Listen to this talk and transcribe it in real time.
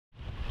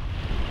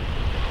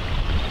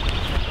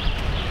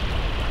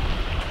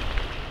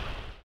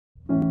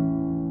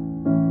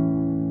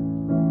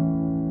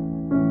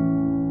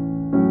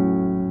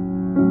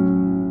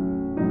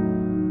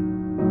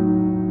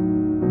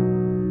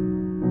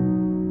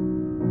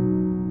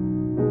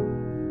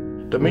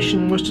The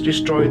mission was to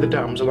destroy the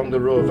dams along the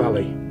Roe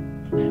Valley.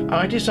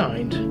 I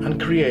designed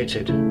and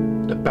created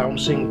the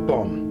bouncing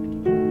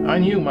bomb. I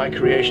knew my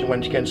creation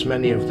went against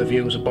many of the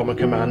views of Bomber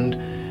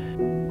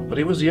Command, but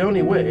it was the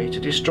only way to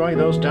destroy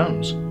those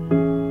dams.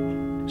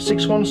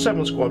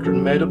 617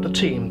 Squadron made up the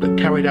team that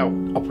carried out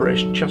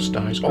Operation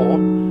Chastise, or,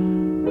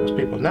 as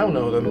people now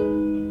know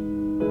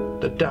them,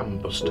 the Dam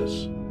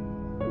Busters.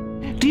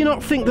 Do you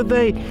not think that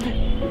they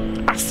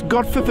ask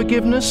God for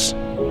forgiveness?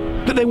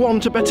 That they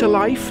want a better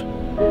life?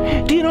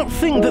 Do you not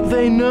think that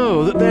they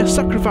know that they're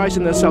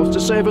sacrificing themselves to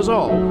save us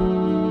all?